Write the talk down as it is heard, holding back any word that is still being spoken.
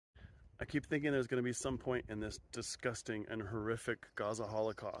I keep thinking there's going to be some point in this disgusting and horrific Gaza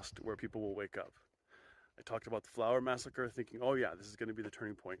Holocaust where people will wake up. I talked about the flower massacre, thinking, oh yeah, this is going to be the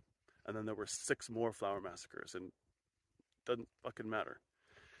turning point. And then there were 6 more flower massacres, and it doesn't fucking matter.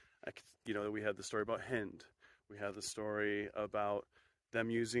 We had the story about Hind. We had the story about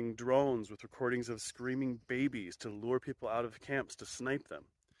them using drones with recordings of screaming babies to lure people out of camps to snipe them.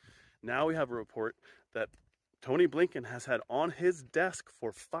 Now we have a report that Tony Blinken has had on his desk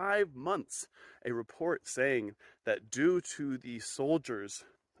for 5 months a report saying that due to the soldiers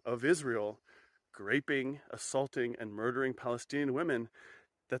of Israel raping, assaulting, and murdering Palestinian women,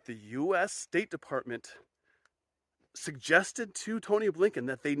 that the U.S. State Department suggested to Tony Blinken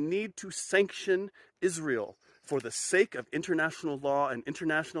that they need to sanction Israel for the sake of international law and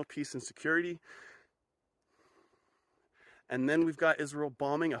international peace and security. And then we've got Israel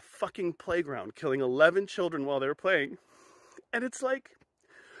bombing a fucking playground, killing 11 children while they were playing. And it's like,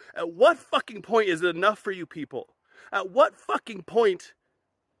 at what fucking point is it enough for you people? At what fucking point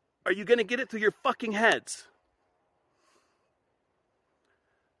are you going to get it through your fucking heads?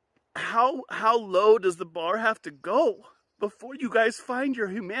 How low does the bar have to go before you guys find your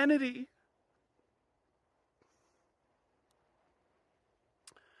humanity?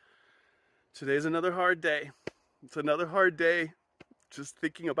 Today's another hard day. It's another hard day just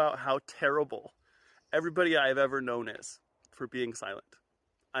thinking about how terrible everybody I've ever known is for being silent.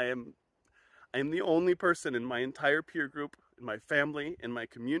 I am the only person in my entire peer group, in my family, in my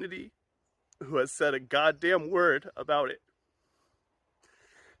community, who has said a goddamn word about it.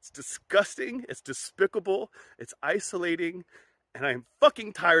 It's disgusting, it's despicable, it's isolating, and I'm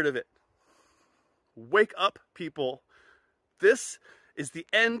fucking tired of it. Wake up, people. This is the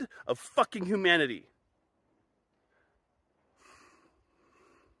end of fucking humanity.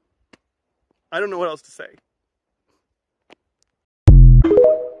 I don't know what else to say.